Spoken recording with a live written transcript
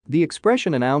The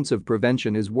expression "an ounce of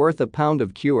prevention is worth a pound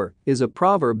of cure" is a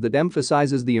proverb that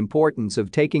emphasizes the importance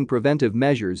of taking preventive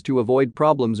measures to avoid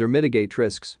problems or mitigate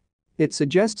risks. It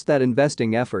suggests that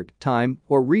investing effort, time,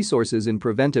 or resources in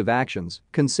preventive actions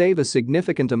can save a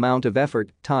significant amount of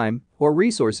effort, time, or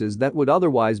resources that would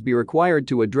otherwise be required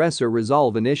to address or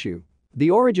resolve an issue.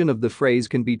 The origin of the phrase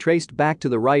can be traced back to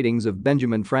the writings of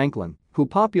Benjamin Franklin, who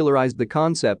popularized the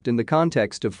concept in the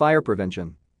context of fire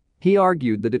prevention. He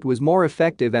argued that it was more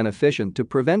effective and efficient to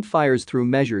prevent fires through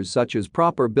measures such as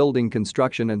proper building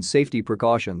construction and safety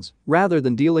precautions, rather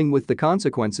than dealing with the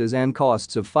consequences and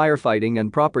costs of firefighting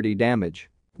and property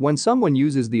damage. When someone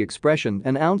uses the expression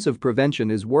 "an ounce of prevention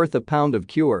is worth a pound of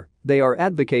cure," they are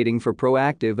advocating for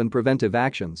proactive and preventive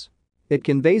actions. It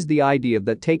conveys the idea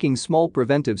that taking small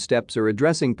preventive steps or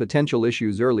addressing potential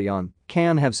issues early on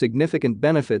can have significant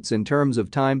benefits in terms of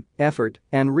time, effort,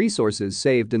 and resources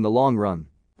saved in the long run.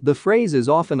 The phrase is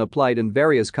often applied in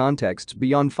various contexts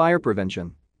beyond fire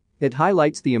prevention. It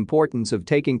highlights the importance of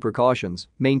taking precautions,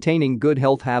 maintaining good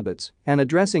health habits, and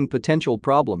addressing potential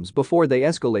problems before they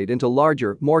escalate into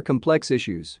larger, more complex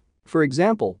issues. For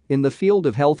example, in the field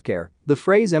of healthcare, the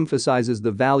phrase emphasizes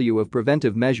the value of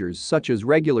preventive measures such as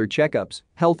regular checkups,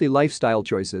 healthy lifestyle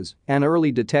choices, and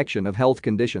early detection of health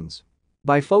conditions.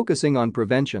 By focusing on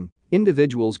prevention,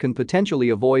 individuals can potentially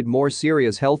avoid more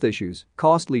serious health issues,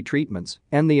 costly treatments,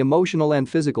 and the emotional and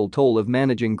physical toll of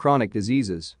managing chronic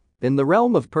diseases. In the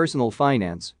realm of personal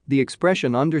finance, the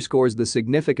expression underscores the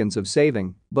significance of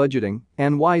saving, budgeting,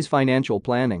 and wise financial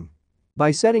planning.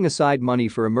 By setting aside money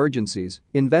for emergencies,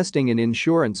 investing in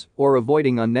insurance, or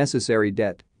avoiding unnecessary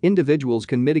debt, individuals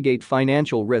can mitigate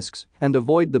financial risks and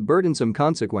avoid the burdensome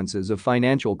consequences of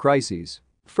financial crises.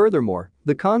 Furthermore,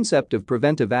 the concept of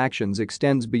preventive actions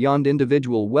extends beyond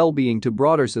individual well-being to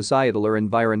broader societal or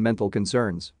environmental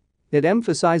concerns. It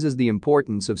emphasizes the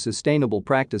importance of sustainable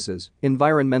practices,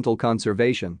 environmental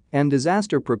conservation, and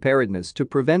disaster preparedness to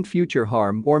prevent future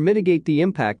harm or mitigate the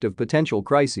impact of potential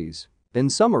crises. In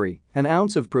summary, "an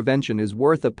ounce of prevention is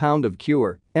worth a pound of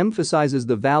cure" emphasizes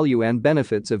the value and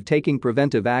benefits of taking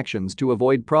preventive actions to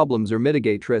avoid problems or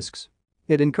mitigate risks.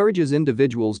 It encourages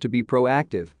individuals to be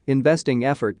proactive, investing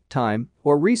effort, time,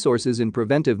 or resources in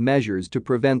preventive measures to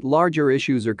prevent larger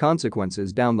issues or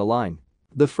consequences down the line.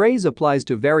 The phrase applies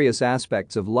to various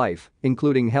aspects of life,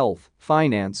 including health,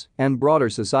 finance, and broader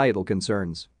societal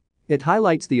concerns. It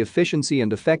highlights the efficiency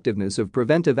and effectiveness of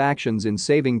preventive actions in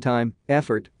saving time,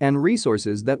 effort, and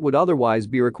resources that would otherwise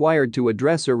be required to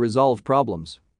address or resolve problems.